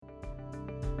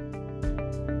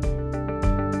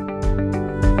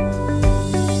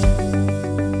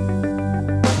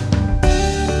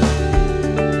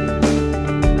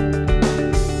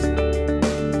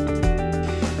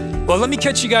Well, let me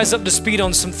catch you guys up to speed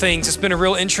on some things. It's been a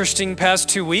real interesting past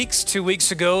 2 weeks. 2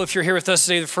 weeks ago, if you're here with us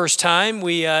today the first time,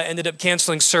 we ended up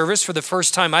canceling service for the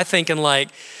first time, I think, in like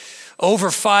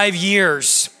over 5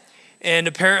 years. And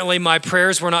apparently my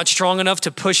prayers were not strong enough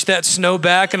to push that snow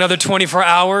back another 24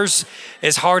 hours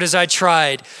as hard as I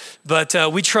tried. But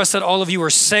we trust that all of you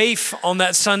were safe on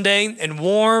that Sunday and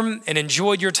warm and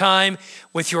enjoyed your time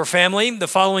with your family. The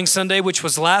following Sunday, which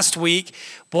was last week,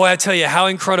 boy, I tell you, how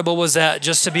incredible was that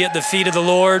just to be at the feet of the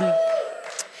Lord.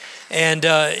 And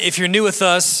if you're new with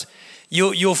us,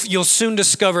 you'll soon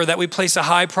discover that we place a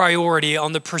high priority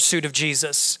on the pursuit of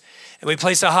Jesus. And we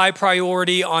place a high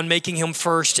priority on making him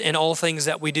first in all things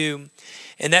that we do.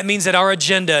 And that means that our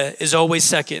agenda is always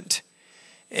second.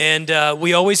 And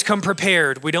we always come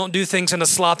prepared. We don't do things in a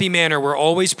sloppy manner. We're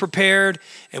always prepared,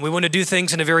 and we want to do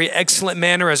things in a very excellent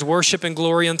manner as worship and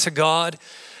glory unto God.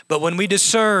 But when we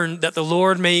discern that the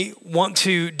Lord may want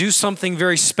to do something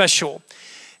very special,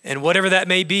 and whatever that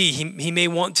may be, he may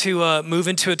want to move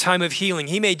into a time of healing.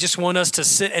 He may just want us to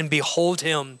sit and behold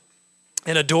him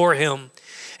and adore him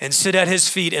and sit at his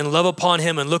feet and love upon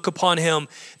him and look upon him,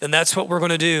 then that's what we're going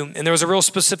to do. And there was a real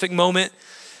specific moment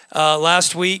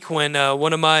last week when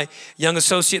one of my young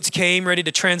associates came ready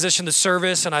to transition the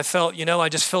service, and I felt, I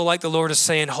just feel like the Lord is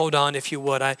saying, hold on, if you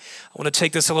would. I want to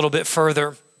take this a little bit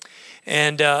further.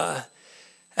 And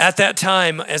at that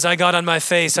time, as I got on my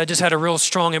face, I just had a real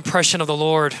strong impression of the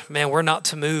Lord. Man, we're not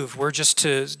to move. We're just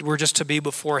to be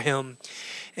before him.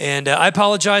 And I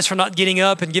apologize for not getting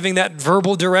up and giving that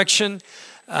verbal direction.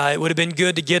 It would have been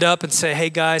good to get up and say, hey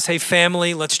guys, hey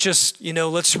family, let's just,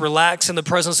 let's relax in the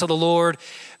presence of the Lord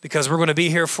because we're going to be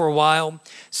here for a while.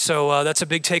 So that's a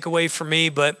big takeaway for me.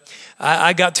 But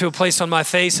I got to a place on my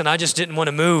face and I just didn't want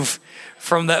to move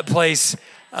from that place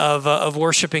of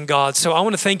worshiping God. So I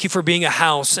want to thank you for being a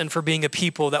house and for being a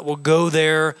people that will go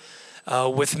there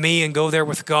with me and go there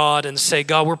with God and say,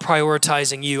 God, we're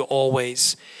prioritizing you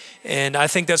always. And I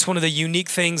think that's one of the unique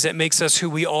things that makes us who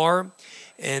we are.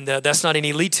 And that's not an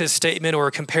elitist statement or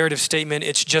a comparative statement.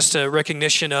 It's just a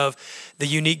recognition of the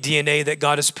unique DNA that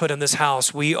God has put in this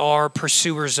house. We are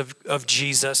pursuers of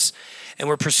Jesus, and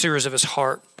we're pursuers of his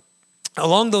heart.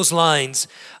 Along those lines,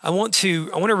 I want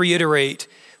to reiterate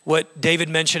what David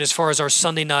mentioned as far as our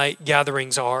Sunday night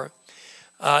gatherings are.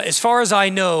 As far as I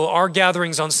know, our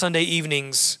gatherings on Sunday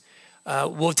evenings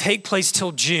will take place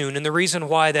till June, and the reason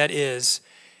why that is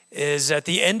at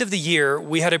the end of the year,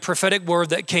 we had a prophetic word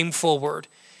that came forward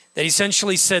that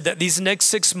essentially said that these next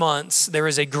 6 months, there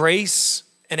is a grace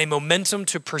and a momentum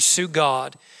to pursue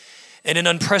God in an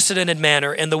unprecedented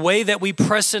manner. And the way that we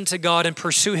press into God and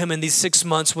pursue him in these 6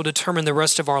 months will determine the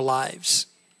rest of our lives.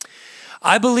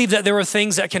 I believe that there are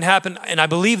things that can happen, and I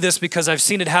believe this because I've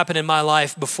seen it happen in my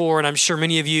life before, and I'm sure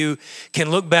many of you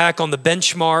can look back on the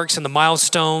benchmarks and the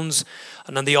milestones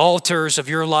and on the altars of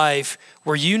your life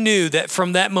where you knew that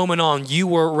from that moment on, you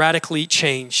were radically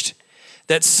changed.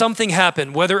 That something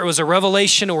happened, whether it was a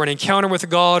revelation or an encounter with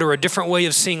God or a different way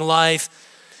of seeing life,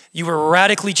 you were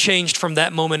radically changed from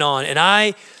that moment on. And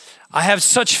I have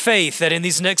such faith that in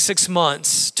these next 6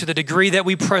 months, to the degree that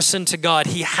we press into God,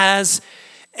 he has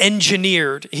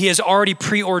engineered, he has already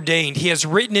preordained, he has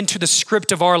written into the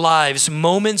script of our lives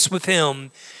moments with him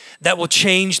that will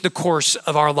change the course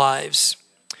of our lives.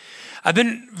 I've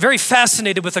been very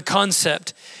fascinated with the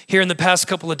concept here in the past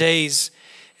couple of days,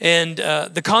 and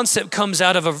the concept comes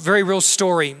out of a very real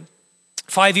story.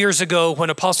 5 years ago, when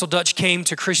Apostle Dutch came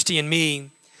to Christy and me,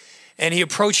 and he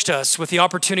approached us with the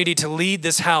opportunity to lead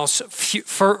this house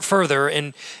further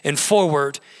and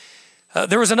forward,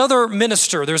 there was another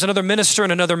minister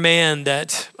and another man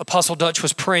that Apostle Dutch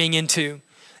was praying into,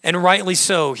 and rightly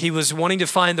so. He was wanting to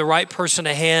find the right person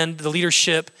to hand the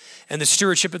leadership and the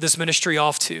stewardship of this ministry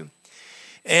off to.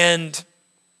 And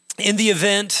in the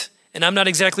event, and I'm not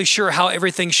exactly sure how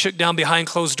everything shook down behind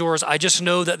closed doors, I just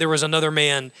know that there was another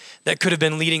man that could have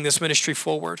been leading this ministry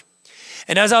forward.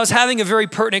 And as I was having a very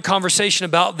pertinent conversation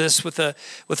about this with a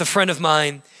friend of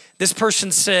mine, this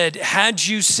person said, had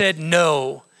you said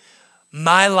no,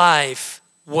 my life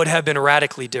would have been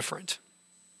radically different.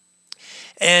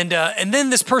 And then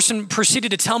this person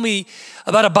proceeded to tell me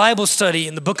about a Bible study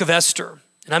in the book of Esther.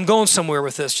 And I'm going somewhere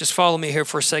with this. Just follow me here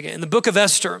for a second. In the book of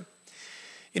Esther,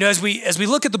 as we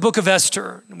look at the book of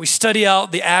Esther and we study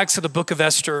out the acts of the book of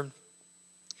Esther,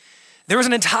 there was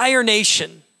an entire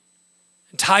nation,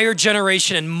 entire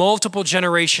generation, and multiple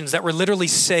generations that were literally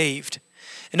saved.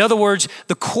 In other words,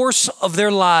 the course of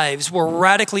their lives were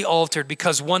radically altered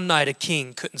because one night a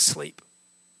king couldn't sleep.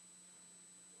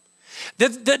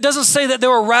 That doesn't say that there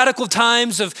were radical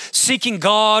times of seeking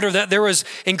God or that there was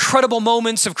incredible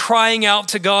moments of crying out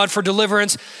to God for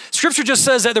deliverance. Scripture just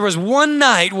says that there was one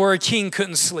night where a king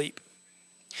couldn't sleep.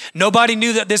 Nobody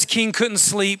knew that this king couldn't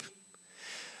sleep.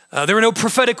 There were no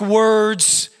prophetic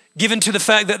words given to the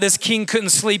fact that this king couldn't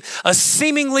sleep. A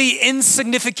seemingly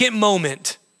insignificant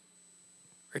moment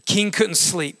where a king couldn't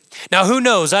sleep. Now, who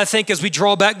knows? I think as we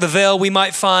draw back the veil, we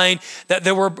might find that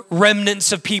there were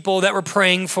remnants of people that were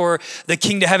praying for the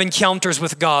king to have encounters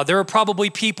with God. There are probably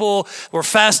people who were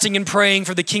fasting and praying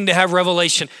for the king to have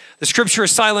revelation. The scripture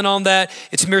is silent on that.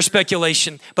 It's mere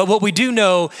speculation. But what we do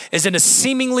know is that a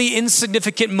seemingly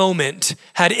insignificant moment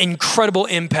had incredible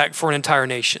impact for an entire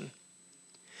nation.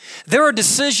 There are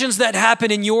decisions that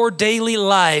happen in your daily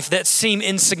life that seem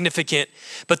insignificant,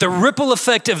 but the ripple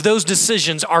effect of those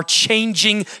decisions are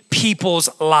changing people's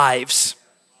lives.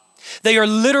 They are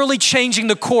literally changing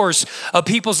the course of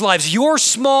people's lives. Your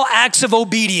small acts of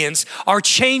obedience are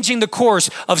changing the course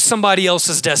of somebody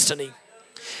else's destiny.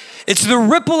 It's the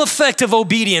ripple effect of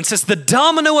obedience. It's the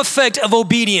domino effect of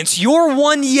obedience. Your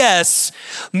one yes,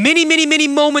 many, many, many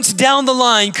moments down the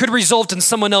line could result in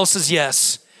someone else's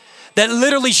yes. That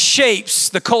literally shapes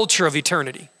the culture of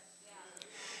eternity.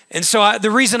 And so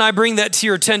the reason I bring that to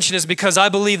your attention is because I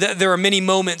believe that there are many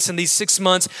moments in these 6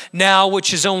 months now,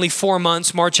 which is only 4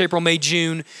 months, March, April, May,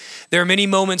 June. There are many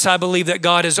moments I believe that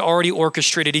God has already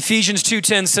orchestrated. Ephesians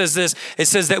 2:10 says this. It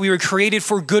says that we were created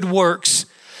for good works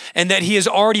and that he has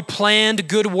already planned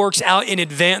good works out in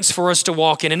advance for us to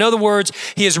walk in. In other words,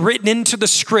 he has written into the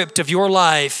script of your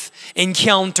life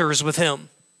encounters with him.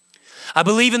 I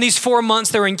believe in these 4 months,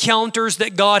 there are encounters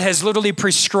that God has literally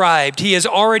prescribed. He has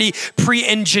already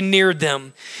pre-engineered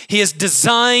them. He has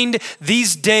designed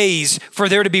these days for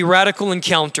there to be radical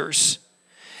encounters.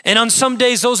 And on some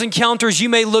days, those encounters, you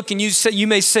may look and you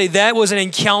may say, that was an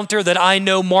encounter that I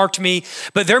know marked me.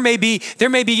 But there may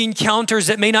be encounters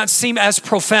that may not seem as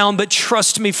profound, but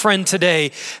trust me, friend,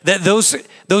 today, that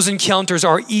those encounters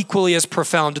are equally as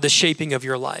profound to the shaping of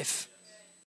your life.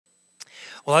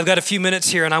 Well, I've got a few minutes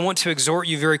here, and I want to exhort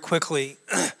you very quickly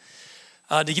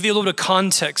to give you a little bit of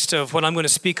context of what I'm going to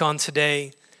speak on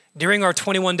today. During our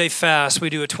 21-day fast, we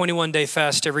do a 21-day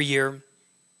fast every year.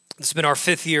 This has been our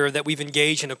 5th year that we've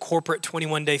engaged in a corporate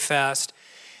 21-day fast.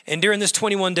 And during this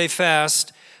 21-day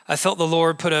fast, I felt the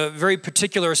Lord put a very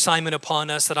particular assignment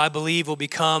upon us that I believe will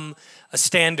become a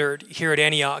standard here at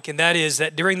Antioch. And that is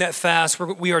that during that fast,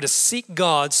 we are to seek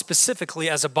God specifically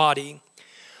as a body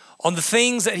on the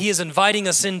things that he is inviting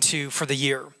us into for the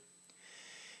year.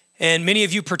 And many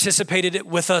of you participated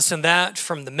with us in that,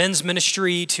 from the men's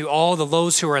ministry to all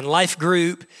those who are in life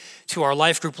group, to our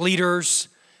life group leaders.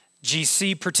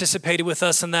 GC participated with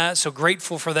us in that, so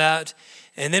grateful for that.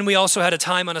 And then we also had a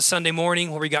time on a Sunday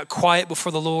morning where we got quiet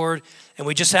before the Lord, and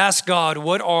we just asked God,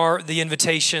 what are the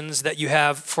invitations that you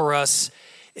have for us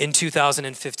in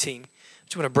 2015? I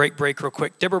just want to break real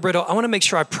quick. Deborah Brittle, I want to make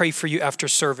sure I pray for you after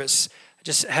service. I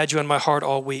just had you on my heart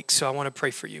all week, so I want to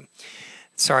pray for you.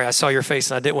 Sorry, I saw your face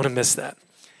and I didn't want to miss that.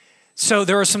 So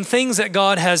there are some things that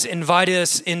God has invited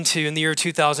us into in the year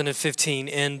 2015.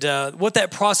 And what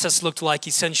that process looked like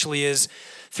essentially is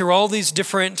through all these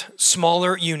different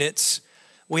smaller units,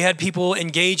 we had people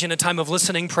engage in a time of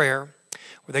listening prayer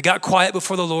where they got quiet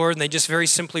before the Lord and they just very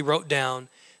simply wrote down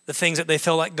the things that they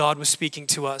felt like God was speaking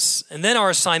to us. And then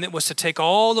our assignment was to take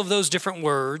all of those different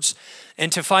words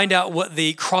and to find out what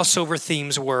the crossover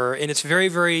themes were. And it's very,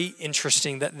 very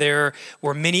interesting that there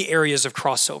were many areas of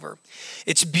crossover.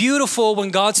 It's beautiful when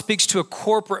God speaks to a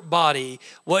corporate body,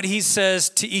 what he says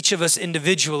to each of us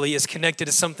individually is connected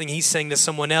to something he's saying to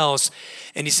someone else.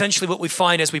 And essentially what we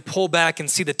find as we pull back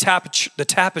and see the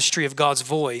tapestry of God's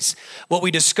voice, what we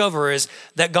discover is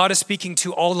that God is speaking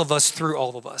to all of us through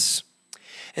all of us.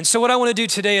 And so what I want to do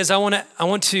today is I want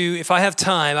to, if I have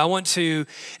time, I want to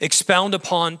expound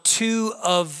upon 2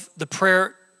 of the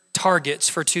prayer targets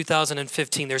for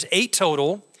 2015. There's 8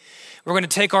 total. We're going to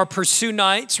take our Pursue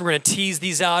nights. We're going to tease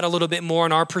these out a little bit more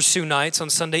on our Pursue nights on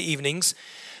Sunday evenings.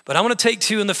 But I want to take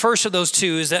 2, and the first of those 2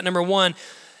 is that number 1,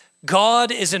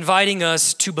 God is inviting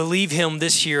us to believe him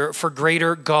this year for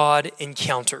greater God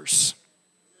encounters.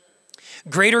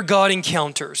 Greater God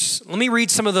encounters. Let me read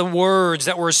some of the words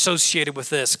that were associated with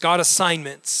this. God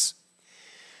assignments,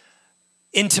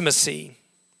 intimacy,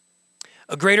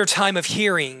 a greater time of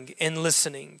hearing and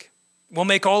listening. We'll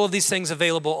make all of these things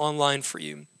available online for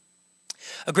you.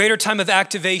 A greater time of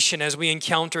activation as we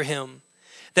encounter him,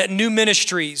 that new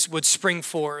ministries would spring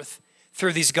forth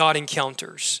through these God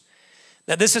encounters.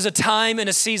 That this is a time and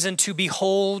a season to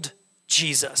behold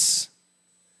Jesus.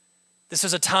 This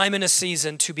is a time and a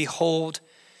season to behold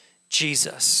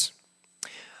Jesus.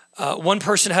 One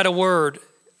person had a word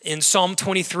in Psalm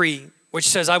 23, which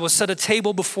says, I will set a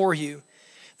table before you,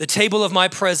 the table of my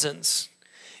presence.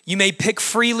 You may pick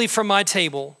freely from my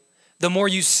table. The more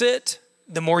you sit,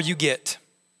 the more you get.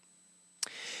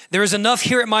 There is enough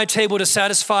here at my table to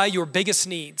satisfy your biggest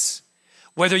needs.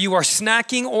 Whether you are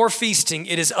snacking or feasting,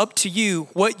 it is up to you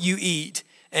what you eat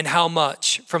and how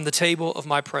much from the table of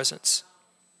my presence.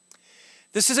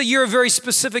 This is a year of very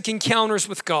specific encounters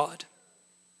with God.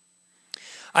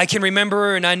 I can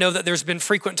remember, and I know that there's been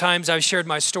frequent times I've shared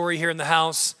my story here in the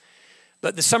house,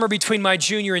 but the summer between my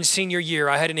junior and senior year,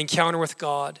 I had an encounter with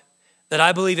God that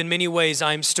I believe in many ways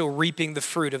I'm still reaping the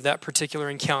fruit of that particular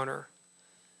encounter.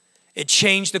 It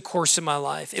changed the course of my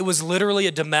life. It was literally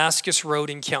a Damascus Road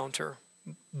encounter,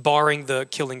 barring the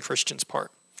killing Christians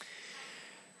part.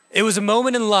 It was a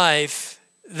moment in life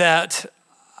that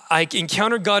I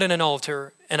encountered God in an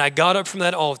altar, and I got up from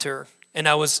that altar, and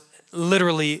I was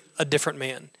literally a different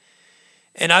man.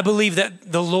 And I believe that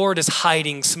the Lord is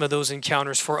hiding some of those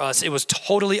encounters for us. It was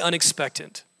totally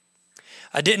unexpected.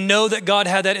 I didn't know that God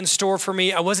had that in store for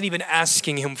me. I wasn't even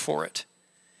asking him for it.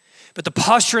 But the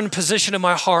posture and position of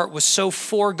my heart was so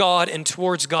for God and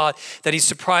towards God that he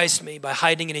surprised me by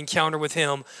hiding an encounter with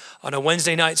him on a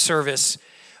Wednesday night service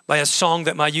by a song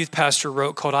that my youth pastor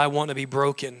wrote called I Want to Be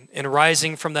Broken. And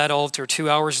rising from that altar 2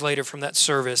 hours later from that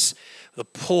service,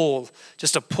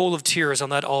 just a pool of tears on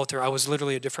that altar, I was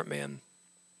literally a different man.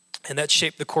 And that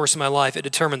shaped the course of my life. It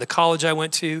determined the college I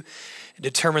went to. It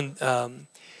determined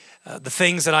the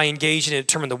things that I engaged in. It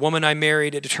determined the woman I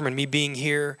married. It determined me being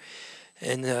here.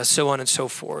 And so on and so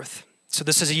forth. So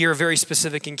this is a year of very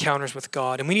specific encounters with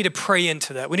God. And we need to pray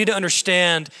into that. We need to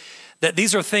understand that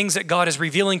these are things that God is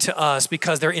revealing to us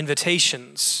because they're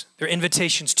invitations. They're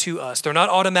invitations to us. They're not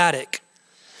automatic.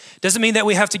 Doesn't mean that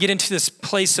we have to get into this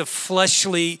place of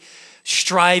fleshly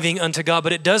striving unto God,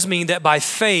 but it does mean that by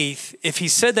faith, if he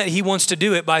said that he wants to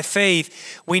do it, by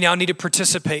faith, we now need to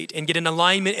participate and get in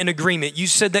alignment and agreement. You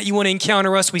said that you want to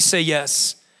encounter us, we say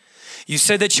yes. You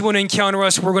said that you want to encounter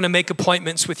us, we're going to make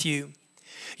appointments with you.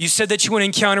 You said that you want to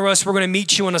encounter us, we're going to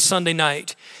meet you on a Sunday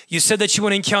night. You said that you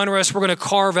want to encounter us, we're going to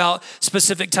carve out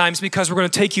specific times because we're going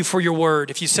to take you for your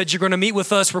word. If you said you're going to meet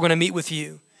with us, we're going to meet with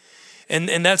you.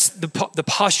 And that's the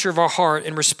posture of our heart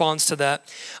in response to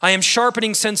that. I am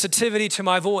sharpening sensitivity to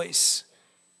my voice.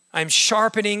 I am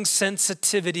sharpening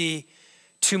sensitivity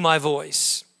to my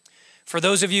voice. For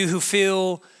those of you who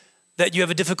feel that you have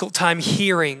a difficult time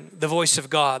hearing the voice of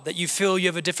God, that you feel you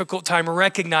have a difficult time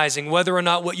recognizing whether or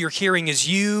not what you're hearing is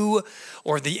you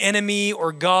or the enemy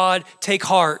or God, take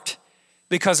heart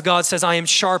because God says, I am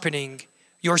sharpening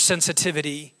your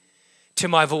sensitivity to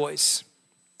my voice.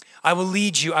 I will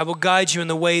lead you, I will guide you in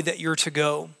the way that you're to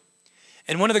go.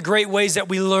 And one of the great ways that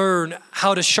we learn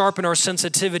how to sharpen our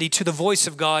sensitivity to the voice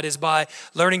of God is by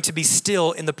learning to be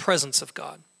still in the presence of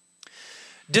God.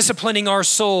 Disciplining our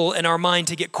soul and our mind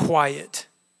to get quiet.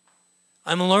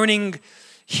 I'm learning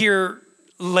here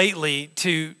lately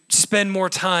to spend more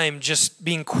time just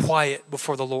being quiet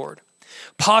before the Lord,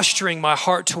 posturing my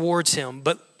heart towards him,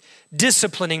 but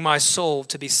disciplining my soul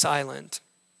to be silent.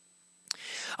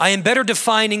 I am better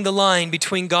defining the line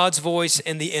between God's voice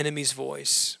and the enemy's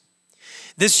voice.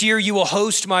 This year you will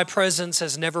host my presence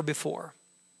as never before.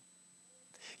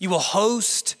 You will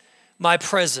host my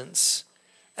presence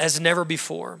as never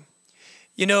before.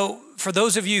 You know, for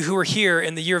those of you who were here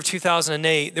in the year of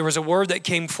 2008, there was a word that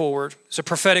came forward. It was a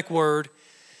prophetic word.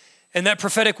 And that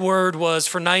prophetic word was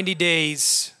for 90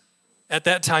 days, at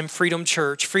that time, Freedom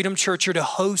Church, you're to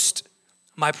host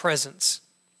my presence.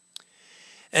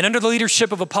 And under the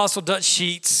leadership of Apostle Dutch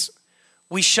Sheets,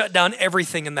 we shut down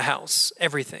everything in the house,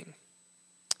 everything.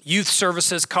 Youth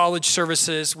services, college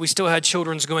services, we still had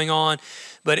children's going on,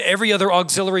 but every other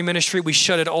auxiliary ministry, we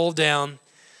shut it all down.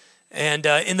 And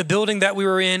in the building that we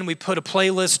were in, we put a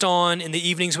playlist on. In the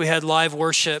evenings, we had live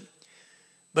worship.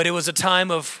 But it was a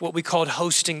time of what we called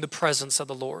hosting the presence of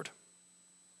the Lord.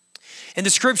 In the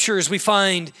scriptures, we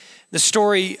find the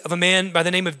story of a man by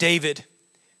the name of David,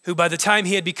 who by the time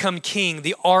he had become king,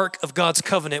 the Ark of God's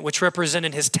covenant, which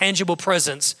represented his tangible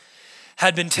presence,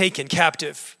 had been taken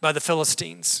captive by the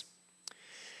Philistines.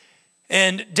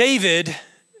 And David,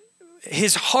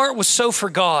 his heart was so for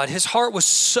God, his heart was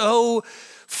so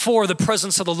for the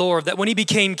presence of the Lord that when he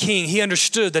became king, he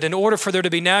understood that in order for there to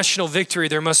be national victory,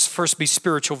 there must first be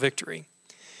spiritual victory.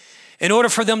 In order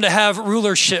for them to have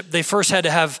rulership, they first had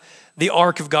to have the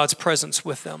Ark of God's presence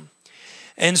with them.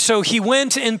 And so he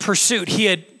went in pursuit. He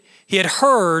had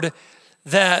heard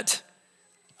that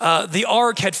the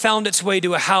Ark had found its way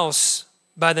to a house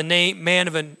by the name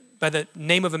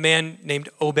of a man named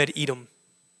Obed-Edom.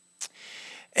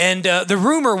 And the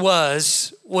rumor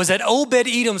was that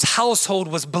Obed-Edom's household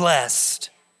was blessed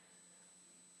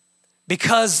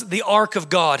because the ark of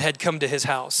God had come to his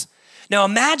house. Now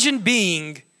imagine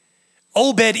being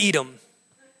Obed-Edom.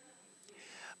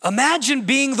 Imagine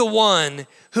being the one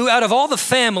who out of all the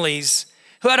families,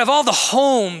 who out of all the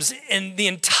homes in the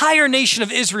entire nation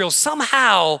of Israel,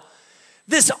 somehow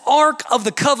this Ark of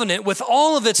the Covenant with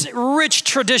all of its rich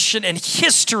tradition and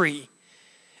history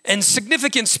and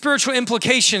significant spiritual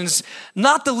implications,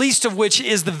 not the least of which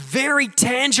is the very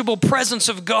tangible presence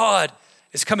of God,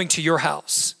 is coming to your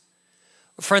house.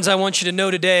 Friends, I want you to know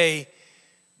today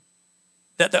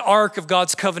that the Ark of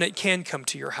God's covenant can come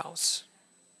to your house.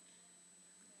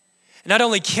 And not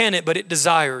only can it, but it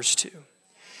desires to.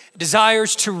 It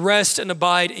desires to rest and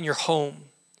abide in your home.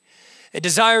 It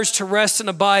desires to rest and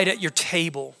abide at your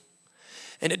table.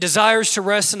 And it desires to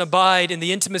rest and abide in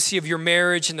the intimacy of your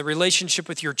marriage and the relationship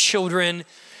with your children.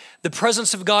 The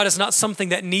presence of God is not something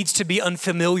that needs to be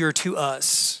unfamiliar to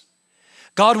us.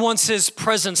 God wants his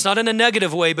presence, not in a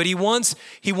negative way, but he wants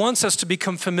us to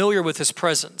become familiar with his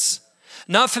presence.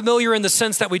 Not familiar in the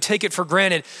sense that we take it for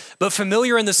granted, but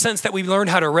familiar in the sense that we learn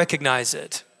how to recognize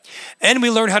it. And we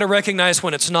learn how to recognize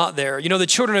when it's not there. You know, the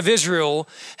children of Israel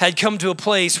had come to a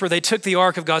place where they took the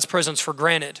ark of God's presence for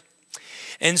granted.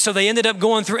 And so they ended up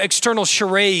going through external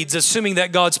charades, assuming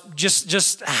that God's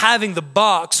just having the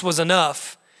box was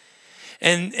enough.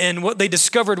 And what they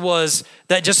discovered was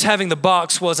that just having the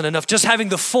box wasn't enough. Just having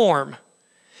the form,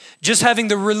 just having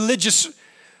the religious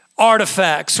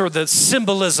artifacts or the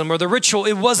symbolism or the ritual,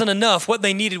 it wasn't enough. What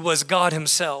they needed was God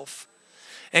himself.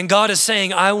 And God is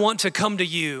saying, I want to come to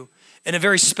you in a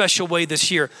very special way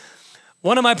this year.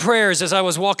 One of my prayers as I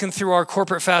was walking through our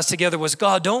corporate fast together was,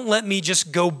 God, don't let me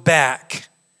just go back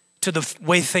to the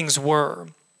way things were.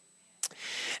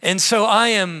 And so I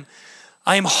am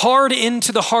hard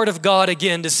into the heart of God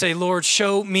again to say, Lord,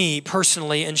 show me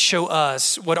personally and show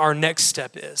us what our next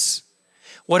step is,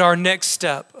 what our next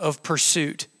step of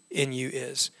pursuit in you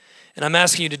is. And I'm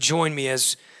asking you to join me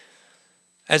as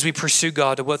we pursue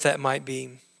God to what that might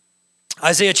be.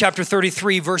 Isaiah chapter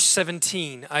 33, verse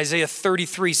 17. Isaiah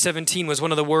 33, 17 was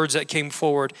one of the words that came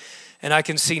forward. And I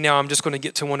can see now, I'm just going to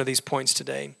get to one of these points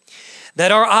today.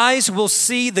 That our eyes will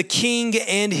see the King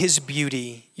and his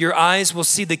beauty. Your eyes will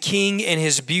see the King and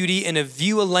his beauty and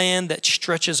view a land that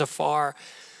stretches afar.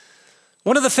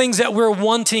 One of the things that we're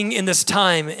wanting in this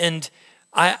time, and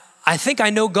I think I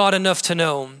know God enough to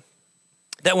know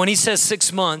that when he says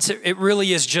 6 months, it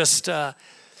really is just,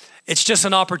 it's just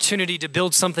an opportunity to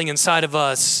build something inside of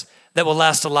us that will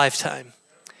last a lifetime.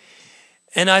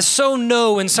 And I so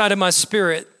know inside of my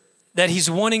spirit that he's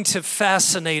wanting to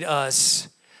fascinate us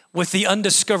with the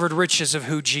undiscovered riches of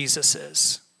who Jesus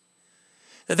is.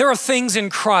 That there are things in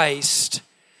Christ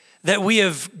that we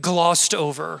have glossed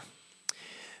over.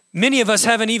 Many of us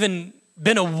haven't even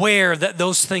been aware that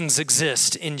those things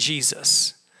exist in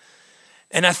Jesus.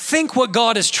 And I think what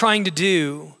God is trying to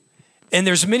do, and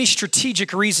there's many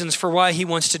strategic reasons for why he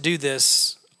wants to do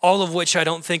this, all of which I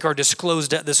don't think are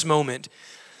disclosed at this moment,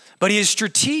 but he is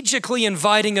strategically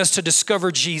inviting us to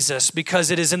discover Jesus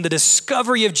because it is in the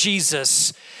discovery of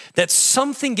Jesus that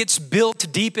something gets built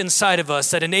deep inside of us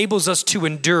that enables us to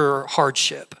endure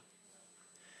hardship.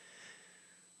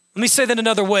 Let me say that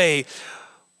another way.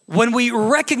 When we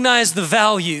recognize the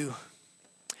value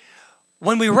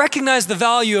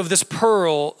of this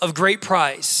pearl of great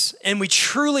price, and we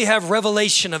truly have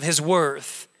revelation of his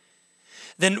worth,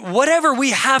 then whatever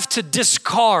we have to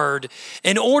discard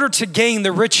in order to gain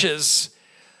the riches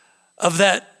of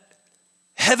that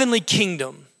heavenly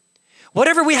kingdom,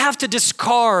 whatever we have to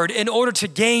discard in order to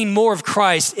gain more of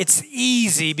Christ, it's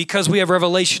easy because we have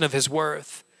revelation of his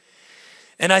worth.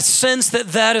 And I sense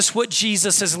that is what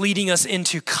Jesus is leading us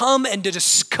into. Come and to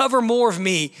discover more of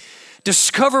me,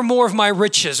 discover more of my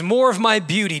riches, more of my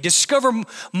beauty, discover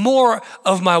more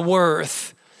of my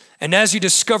worth. And as you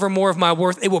discover more of my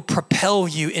worth, it will propel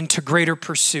you into greater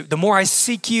pursuit. The more I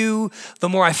seek you, the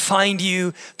more I find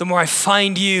you. The more I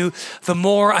find you, the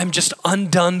more I'm just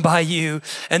undone by you.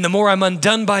 And the more I'm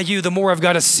undone by you, the more I've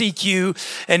got to seek you.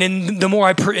 And the more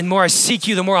I seek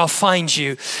you, the more I'll find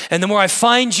you. And the more I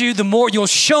find you, the more you'll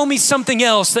show me something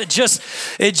else that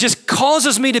just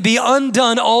causes me to be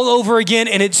undone all over again.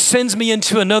 And it sends me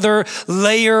into another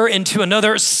layer, into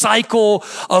another cycle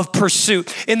of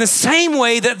pursuit. In the same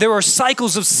way that there are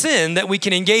cycles of sin that we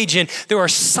can engage in, there are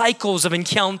cycles of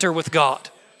encounter with God.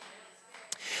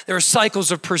 There are cycles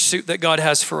of pursuit that God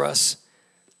has for us.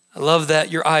 I love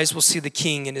that. Your eyes will see the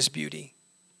King in his beauty.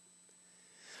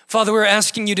 Father, we're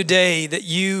asking you today that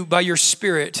you, by your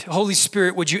Spirit, Holy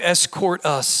Spirit, would you escort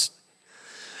us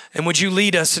And would you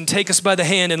lead us and take us by the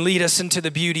hand and lead us into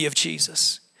the beauty of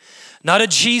Jesus? Not a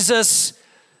Jesus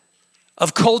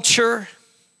of culture,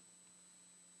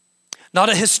 not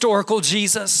a historical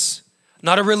Jesus,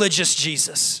 not a religious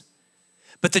Jesus,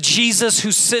 but the Jesus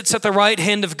who sits at the right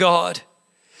hand of God,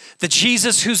 the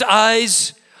Jesus whose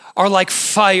eyes are like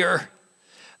fire,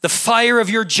 the fire of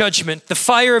your judgment, the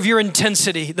fire of your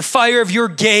intensity, the fire of your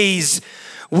gaze.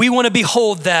 We want to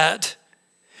behold that.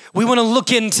 We want to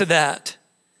look into that.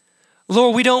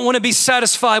 Lord, we don't want to be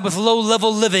satisfied with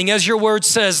low-level living. As your word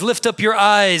says, lift up your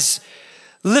eyes.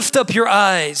 Lift up your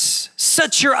eyes.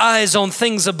 Set your eyes on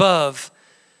things above.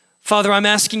 Father, I'm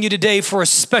asking you today for a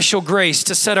special grace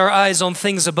to set our eyes on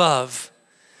things above.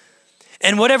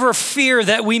 And whatever fear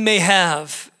that we may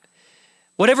have,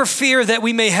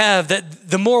 that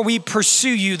the more we pursue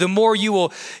you, the more you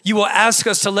will ask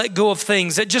us to let go of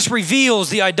things. That just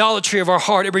reveals the idolatry of our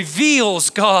heart. It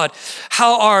reveals, God,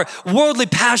 how our worldly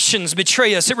passions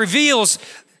betray us. It reveals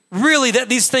really that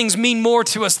these things mean more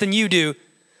to us than you do.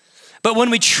 But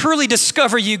when we truly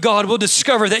discover you, God, we'll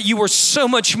discover that you are so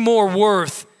much more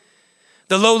worth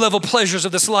the low-level pleasures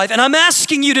of this life. And I'm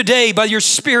asking you today by your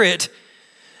Spirit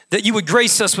that you would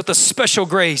grace us with a special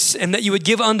grace and that you would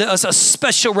give unto us a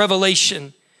special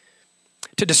revelation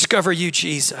to discover you,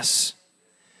 Jesus,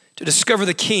 to discover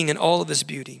the King in all of his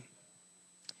beauty.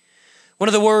 One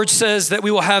of the words says that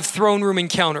we will have throne room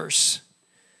encounters.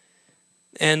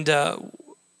 And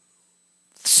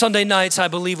Sunday nights, I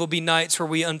believe, will be nights where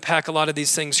we unpack a lot of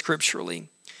these things scripturally.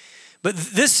 But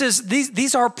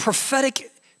these are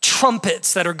prophetic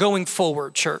trumpets that are going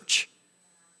forward, church.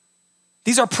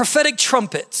 These are prophetic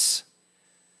trumpets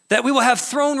that we will have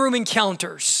throne room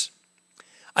encounters.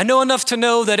 I know enough to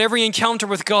know that every encounter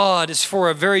with God is for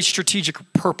a very strategic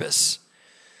purpose.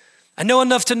 I know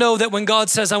enough to know that when God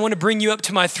says, I want to bring you up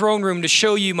to my throne room to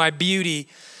show you my beauty,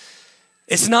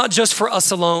 it's not just for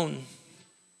us alone.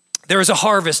 There is a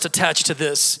harvest attached to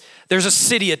this. There's a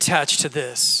city attached to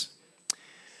this.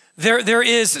 There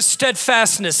is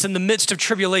steadfastness in the midst of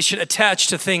tribulation attached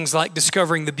to things like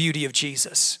discovering the beauty of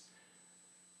Jesus.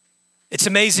 It's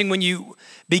amazing when you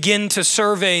begin to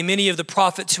survey many of the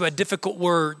prophets who had difficult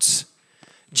words.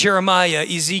 Jeremiah,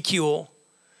 Ezekiel,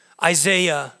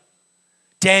 Isaiah,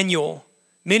 Daniel,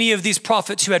 many of these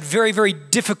prophets who had very, very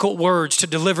difficult words to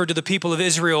deliver to the people of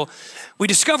Israel. We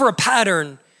discover a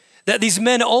pattern that these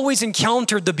men always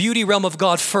encountered the beauty realm of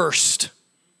God first.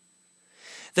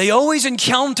 They always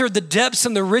encountered the depths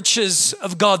and the riches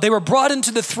of God. They were brought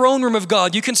into the throne room of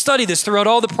God. You can study this throughout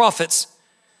all the prophets.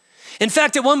 In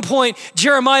fact, at one point,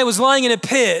 Jeremiah was lying in a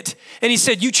pit and he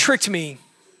said, you tricked me.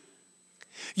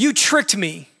 You tricked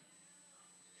me.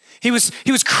 He was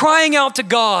crying out to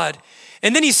God.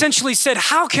 And then he essentially said,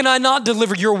 how can I not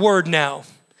deliver your word now?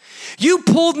 You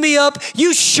pulled me up,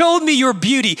 you showed me your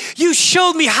beauty, you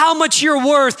showed me how much you're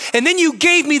worth, and then you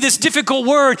gave me this difficult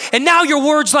word, and now your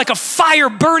word's like a fire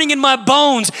burning in my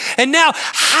bones, and now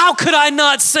how could I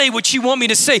not say what you want me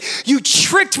to say? You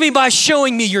tricked me by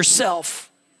showing me yourself.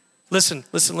 Listen.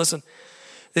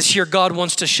 This year, God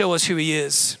wants to show us who he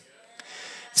is.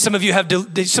 Some of you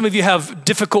have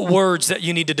difficult words that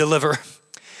you need to deliver.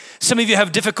 Some of you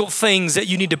have difficult things that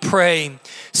you need to pray.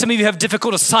 Some of you have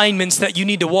difficult assignments that you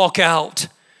need to walk out.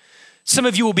 Some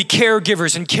of you will be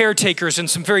caregivers and caretakers in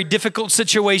some very difficult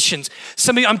situations.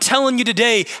 Some of you, I'm telling you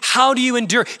today, how do you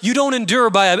endure? You don't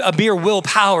endure by a mere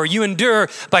willpower. You endure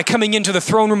by coming into the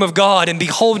throne room of God and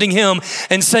beholding him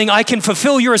and saying, I can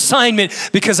fulfill your assignment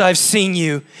because I've seen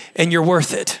you and you're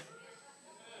worth it.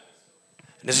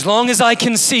 And as long as I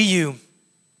can see you,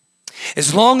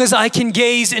 as long as I can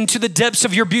gaze into the depths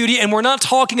of your beauty, and we're not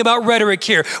talking about rhetoric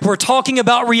here, we're talking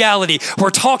about reality.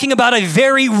 We're talking about a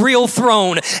very real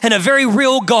throne and a very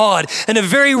real God and a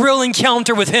very real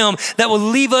encounter with him that will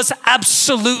leave us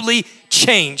absolutely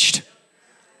changed.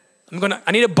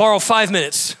 I need to borrow 5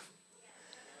 minutes.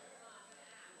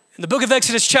 In the book of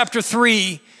Exodus chapter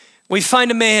 3, we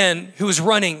find a man who is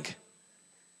running. And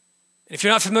if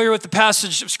you're not familiar with the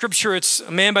passage of scripture, it's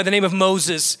a man by the name of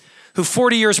Moses, who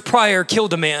 40 years prior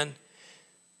killed a man,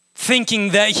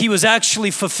 thinking that he was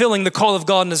actually fulfilling the call of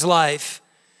God in his life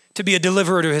to be a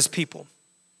deliverer to his people.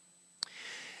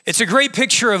 It's a great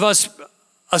picture of us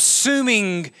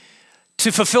assuming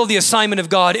to fulfill the assignment of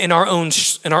God in our own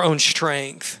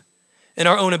strength, in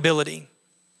our own ability.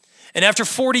 And after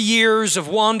 40 years of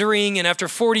wandering and after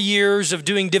 40 years of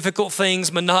doing difficult things,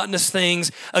 monotonous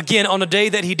things, again, on a day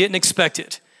that he didn't expect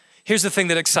it, here's the thing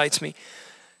that excites me.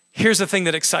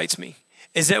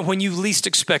 Is that when you least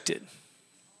expect it,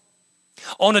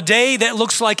 On a day that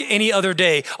looks like any other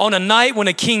day, on a night when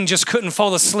a king just couldn't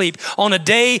fall asleep, on a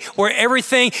day where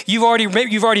everything, you've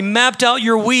already mapped out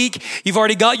your week, you've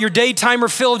already got your day timer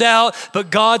filled out,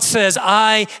 but God says,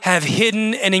 I have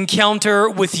hidden an encounter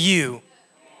with you.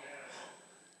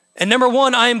 And number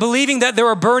one, I am believing that there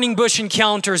are burning bush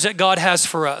encounters that God has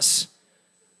for us.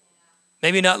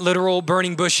 Maybe not literal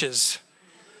burning bushes,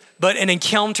 but an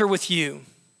encounter with you.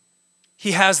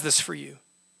 He has this for you.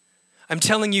 I'm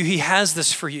telling you, he has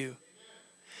this for you.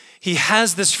 He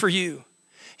has this for you.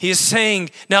 He is saying,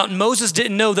 now Moses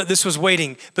didn't know that this was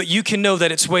waiting, but you can know that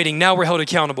it's waiting. Now we're held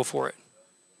accountable for it.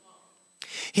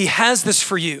 He has this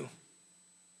for you.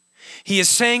 He is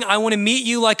saying, I want to meet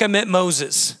you like I met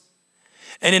Moses.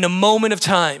 And in a moment of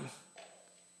time,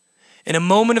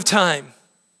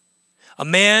 a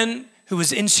man who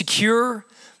was insecure,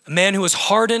 a man who was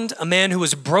hardened, a man who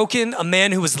was broken, a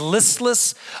man who was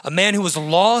listless, a man who was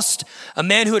lost, a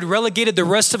man who had relegated the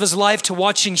rest of his life to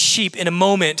watching sheep. In a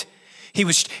moment,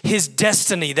 his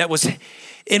destiny that was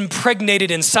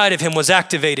impregnated inside of him was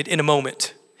activated in a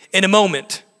moment. In a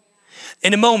moment.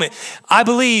 I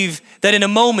believe that in a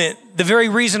moment, the very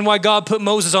reason why God put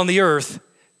Moses on the earth,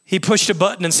 he pushed a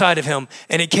button inside of him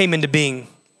and it came into being.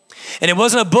 And it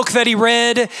wasn't a book that he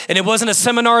read, and it wasn't a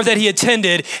seminar that he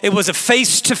attended. It was a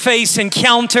face-to-face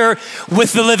encounter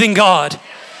with the living God.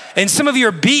 And some of you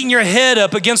are beating your head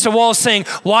up against a wall saying,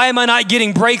 why am I not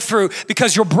getting breakthrough?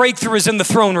 Because your breakthrough is in the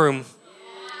throne room.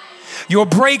 Your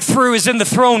breakthrough is in the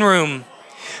throne room.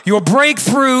 Your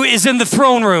breakthrough is in the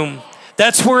throne room.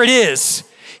 That's where it is.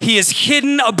 He has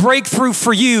hidden a breakthrough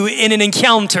for you in an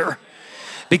encounter.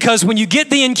 Because when you get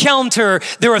the encounter,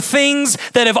 there are things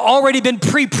that have already been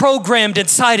pre-programmed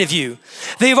inside of you.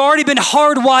 They've already been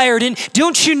hardwired in.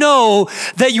 Don't you know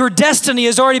that your destiny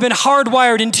has already been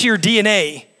hardwired into your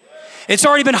DNA? It's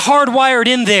already been hardwired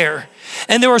in there.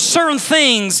 And there are certain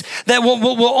things that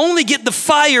will only get the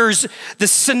fires, the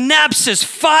synapses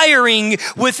firing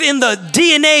within the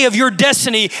DNA of your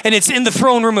destiny, and it's in the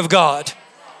throne room of God.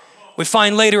 We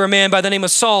find later a man by the name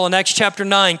of Saul in Acts chapter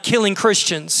 9 killing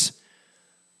Christians.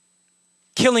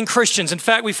 In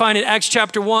fact, we find in Acts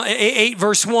chapter 8,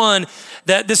 verse 1,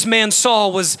 that this man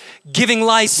Saul was giving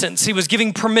license. He was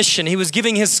giving permission. He was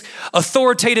giving his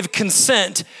authoritative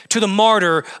consent to the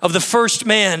martyr of the first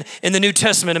man in the New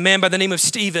Testament, a man by the name of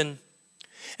Stephen.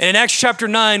 And in Acts chapter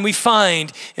 9, we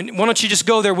find, and why don't you just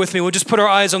go there with me? We'll just put our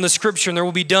eyes on the scripture and there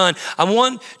will be done. I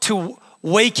want to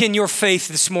waken your faith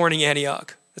this morning,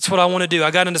 Antioch. That's what I want to do. I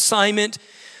got an assignment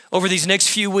over these next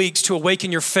few weeks to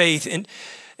awaken your faith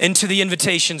into the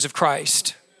invitations of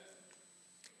Christ.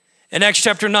 In Acts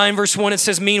chapter 9, verse 1, it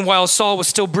says, meanwhile, Saul was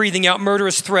still breathing out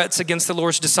murderous threats against the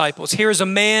Lord's disciples. Here is a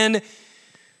man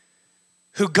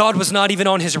who God was not even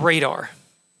on his radar,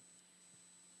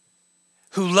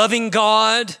 who loving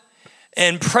God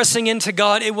and pressing into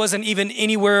God, it wasn't even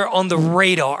anywhere on the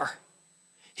radar.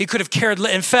 He could have cared.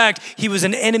 In fact, he was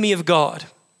an enemy of God.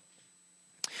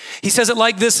 He says it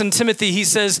like this in Timothy. He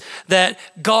says that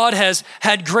God has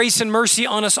had grace and mercy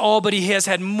on us all, but he has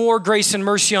had more grace and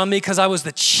mercy on me because I was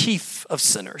the chief of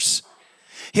sinners.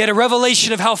 He had a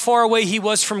revelation of how far away he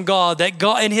was from God, that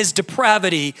God in his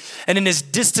depravity and in his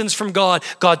distance from God,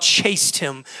 God chased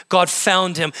him. God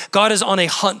found him. God is on a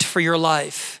hunt for your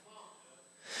life.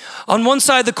 On one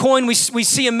side of the coin, we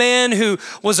see a man who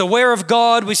was aware of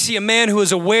God. We see a man who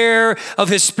is aware of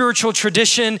his spiritual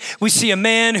tradition. We see a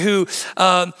man who,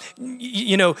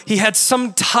 he had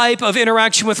some type of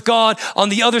interaction with God. On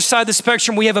the other side of the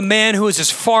spectrum, we have a man who is as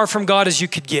far from God as you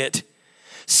could get.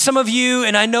 Some of you,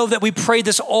 and I know that we pray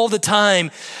this all the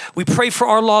time, we pray for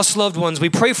our lost loved ones, we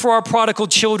pray for our prodigal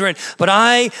children, but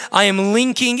I am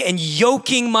linking and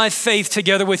yoking my faith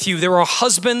together with you. There are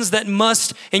husbands that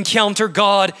must encounter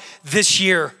God this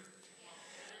year.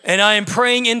 And I am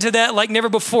praying into that like never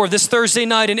before. This Thursday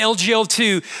night in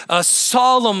LGL2, a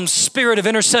solemn spirit of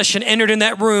intercession entered in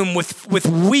that room with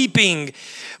weeping,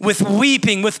 with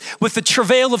the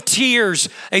travail of tears,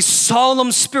 a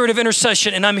solemn spirit of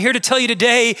intercession. And I'm here to tell you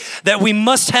today that we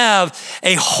must have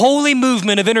a holy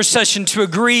movement of intercession to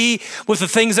agree with the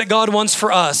things that God wants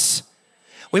for us.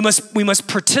 We must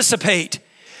participate.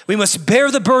 We must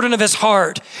bear the burden of his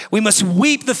heart. We must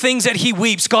weep the things that he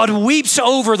weeps. God weeps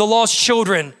over the lost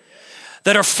children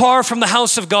that are far from the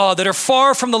house of God, that are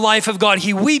far from the life of God.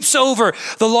 He weeps over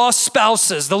the lost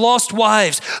spouses, the lost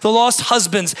wives, the lost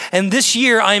husbands. And this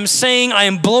year I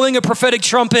am blowing a prophetic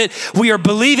trumpet. We are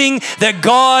believing that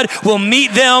God will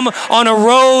meet them on a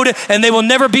road and they will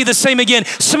never be the same again.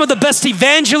 Some of the best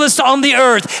evangelists on the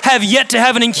earth have yet to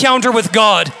have an encounter with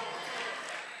God.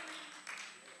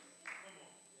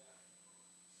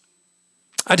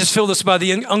 I just feel this by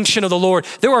the unction of the Lord.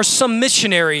 There are some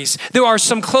missionaries, there are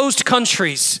some closed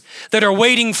countries that are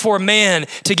waiting for man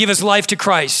to give his life to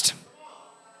Christ.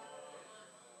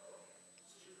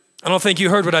 I don't think you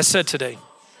heard what I said today.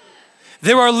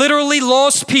 There are literally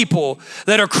lost people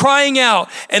that are crying out,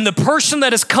 and the person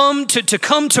that has come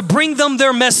to bring them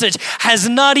their message has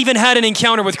not even had an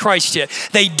encounter with Christ yet.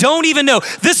 They don't even know.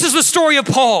 This is the story of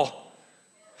Paul.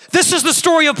 This is the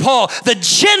story of Paul. The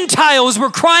Gentiles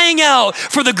were crying out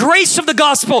for the grace of the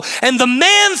gospel, and the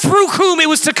man through whom it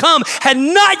was to come had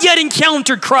not yet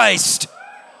encountered Christ.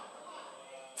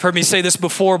 You've heard me say this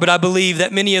before, but I believe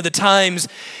that many of the times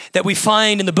that we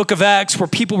find in the book of Acts where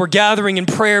people were gathering in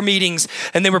prayer meetings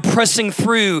and they were pressing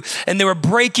through and they were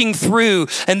breaking through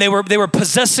and they were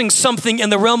possessing something in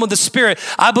the realm of the Spirit,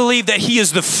 I believe that he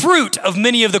is the fruit of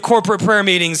many of the corporate prayer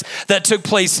meetings that took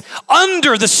place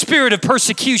under the spirit of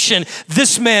persecution.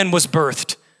 This man was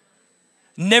birthed.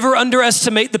 Never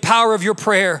underestimate the power of your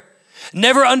prayer.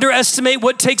 Never underestimate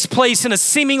what takes place in a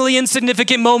seemingly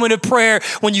insignificant moment of prayer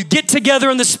when you get together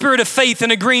in the spirit of faith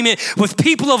and agreement with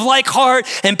people of like heart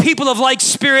and people of like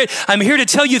spirit. I'm here to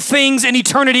tell you things in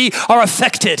eternity are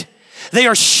affected. They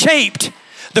are shaped.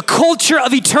 The culture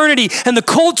of eternity and the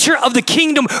culture of the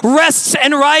kingdom rests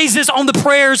and rises on the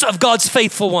prayers of God's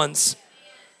faithful ones.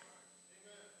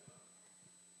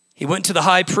 He went to the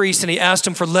high priest and he asked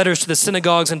him for letters to the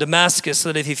synagogues in Damascus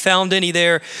so that if he found any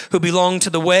there who belonged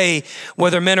to the way,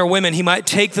 whether men or women, he might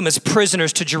take them as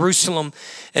prisoners to Jerusalem.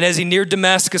 And as he neared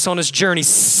Damascus on his journey,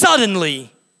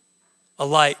 suddenly a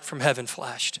light from heaven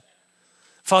flashed.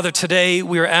 Father, today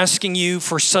we are asking you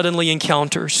for suddenly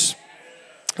encounters.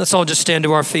 Let's all just stand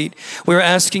to our feet. We are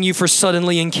asking you for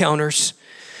suddenly encounters.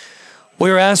 We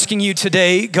are asking you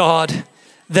today, God,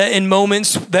 that in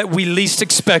moments that we least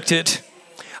expect it,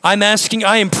 I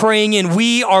am praying in,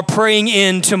 we are praying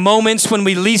into moments when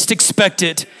we least expect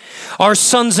it. Our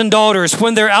sons and daughters,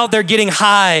 when they're out there getting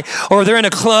high, or they're in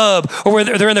a club, or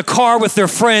they're in the car with their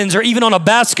friends, or even on a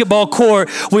basketball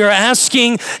court, we are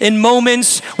asking in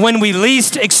moments when we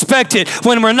least expect it,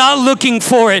 when we're not looking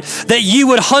for it, that you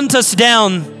would hunt us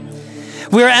down.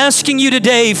 We are asking you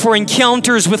today for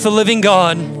encounters with the living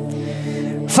God.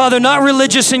 Father, not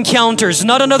religious encounters,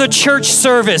 not another church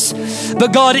service,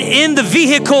 but God, in the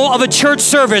vehicle of a church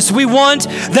service, we want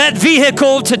that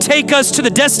vehicle to take us to the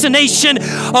destination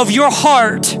of your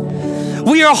heart.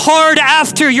 We are hard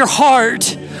after your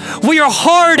heart. We are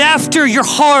hard after your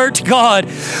heart, God.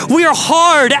 We are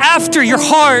hard after your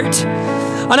heart.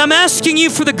 And I'm asking you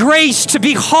for the grace to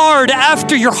be hard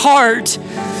after your heart.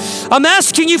 I'm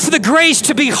asking you for the grace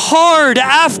to be hard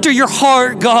after your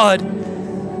heart, God.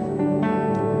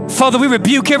 Father, we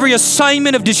rebuke every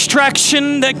assignment of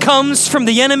distraction that comes from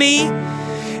the enemy.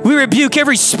 We rebuke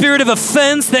every spirit of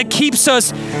offense that keeps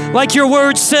us, like your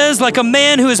word says, like a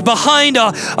man who is behind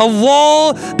a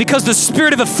wall, because the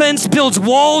spirit of offense builds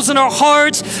walls in our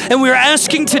hearts. And we are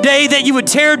asking today that you would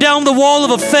tear down the wall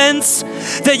of offense,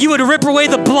 that you would rip away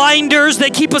the blinders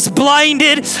that keep us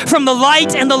blinded from the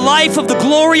light and the life of the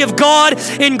glory of God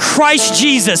in Christ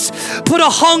Jesus. Put a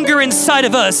hunger inside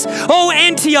of us. Oh,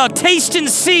 Antioch, taste and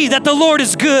see that the Lord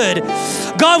is good.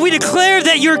 God, we declare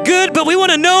that you're good, but we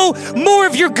want to know more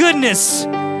of your goodness.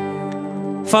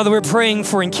 Father, we're praying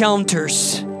for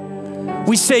encounters.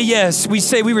 We say yes. We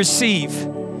say we receive.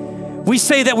 We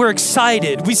say that we're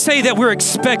excited. We say that we're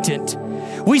expectant.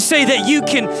 We say that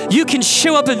you can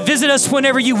show up and visit us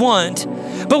whenever you want,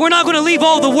 but we're not going to leave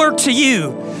all the work to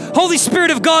you. Holy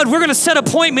Spirit of God, we're going to set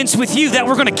appointments with you that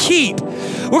we're going to keep.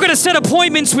 We're going to set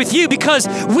appointments with you because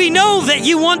we know that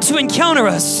you want to encounter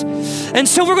us. And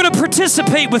so we're going to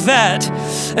participate with that.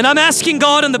 And I'm asking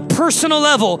God on the personal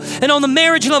level and on the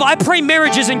marriage level, I pray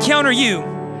marriages encounter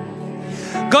you.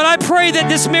 God, I pray that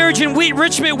this marriage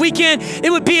enrichment weekend, it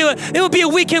would be a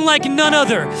weekend like none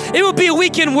other. It will be a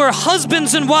weekend where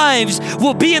husbands and wives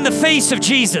will be in the face of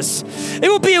Jesus. It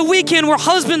will be a weekend where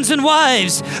husbands and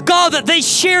wives, God, that they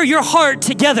share your heart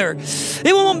together.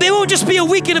 It won't just be a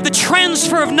weekend of the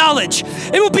transfer of knowledge.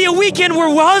 It will be a weekend where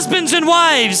husbands and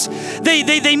wives,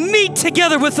 they meet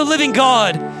together with the living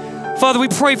God. Father, we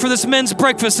pray for this men's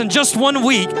breakfast in just 1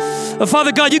 week.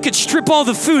 Father God, you could strip all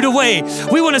the food away.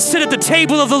 We want to sit at the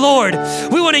table of the Lord.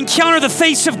 We want to encounter the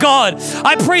face of God.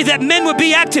 I pray that men would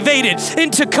be activated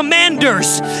into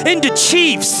commanders, into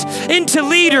chiefs, into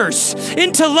leaders,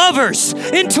 into lovers,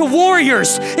 into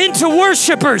warriors, into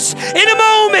worshipers in a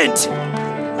moment.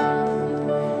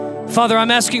 Father,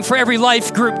 I'm asking for every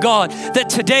life group, God, that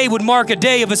today would mark a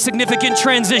day of a significant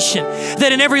transition.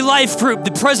 That in every life group,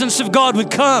 the presence of God would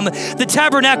come, the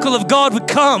tabernacle of God would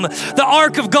come, the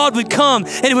ark of God would come,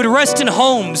 and it would rest in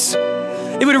homes.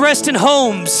 It would rest in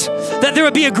homes. That there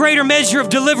would be a greater measure of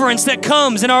deliverance that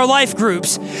comes in our life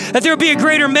groups. That there would be a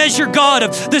greater measure, God,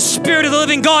 of the Spirit of the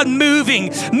living God moving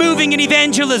in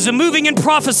evangelism, moving in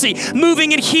prophecy,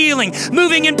 moving in healing,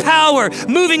 moving in power,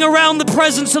 moving around the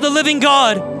presence of the living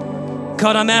God.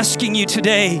 God, I'm asking you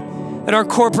today at our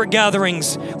corporate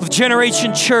gatherings with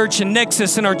Generation Church and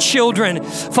Nexus and our children,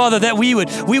 Father, that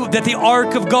that the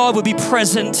ark of God would be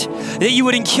present, that you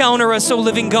would encounter us, oh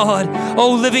living God.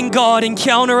 Oh living God,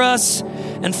 encounter us.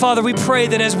 And Father, we pray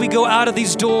that as we go out of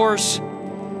these doors,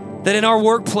 that in our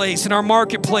workplace, in our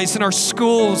marketplace, in our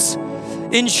schools,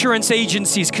 insurance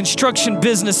agencies, construction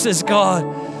businesses, God,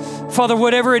 Father,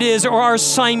 whatever it is or our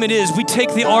assignment is, we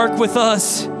take the ark with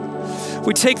us.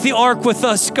 We take the ark with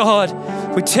us, God.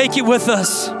 We take it with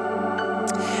us.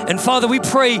 And Father, we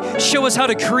pray, show us how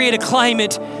to create a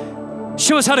climate.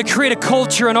 Show us how to create a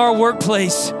culture in our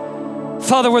workplace.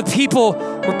 Father, where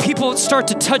people start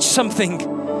to touch something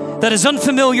that is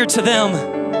unfamiliar to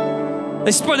them.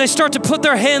 They start to put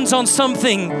their hands on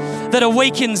something that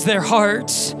awakens their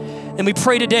hearts. And we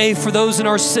pray today for those in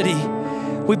our city.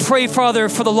 We pray, Father,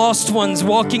 for the lost ones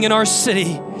walking in our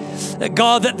city. That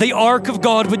God, that the ark of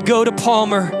God would go to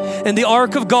Palmer, and the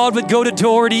ark of God would go to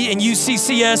Doherty and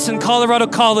UCCS and Colorado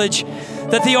College.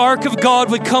 That the ark of God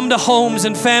would come to homes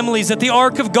and families. That the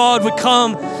ark of God would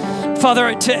come,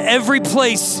 Father, to every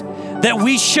place that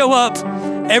we show up.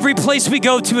 Every place we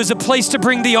go to is a place to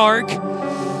bring the ark.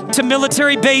 To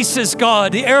military bases,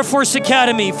 God, the Air Force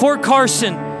Academy, Fort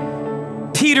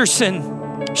Carson, Peterson,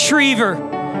 Schriever.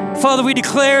 Father, we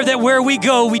declare that where we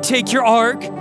go, we take your ark.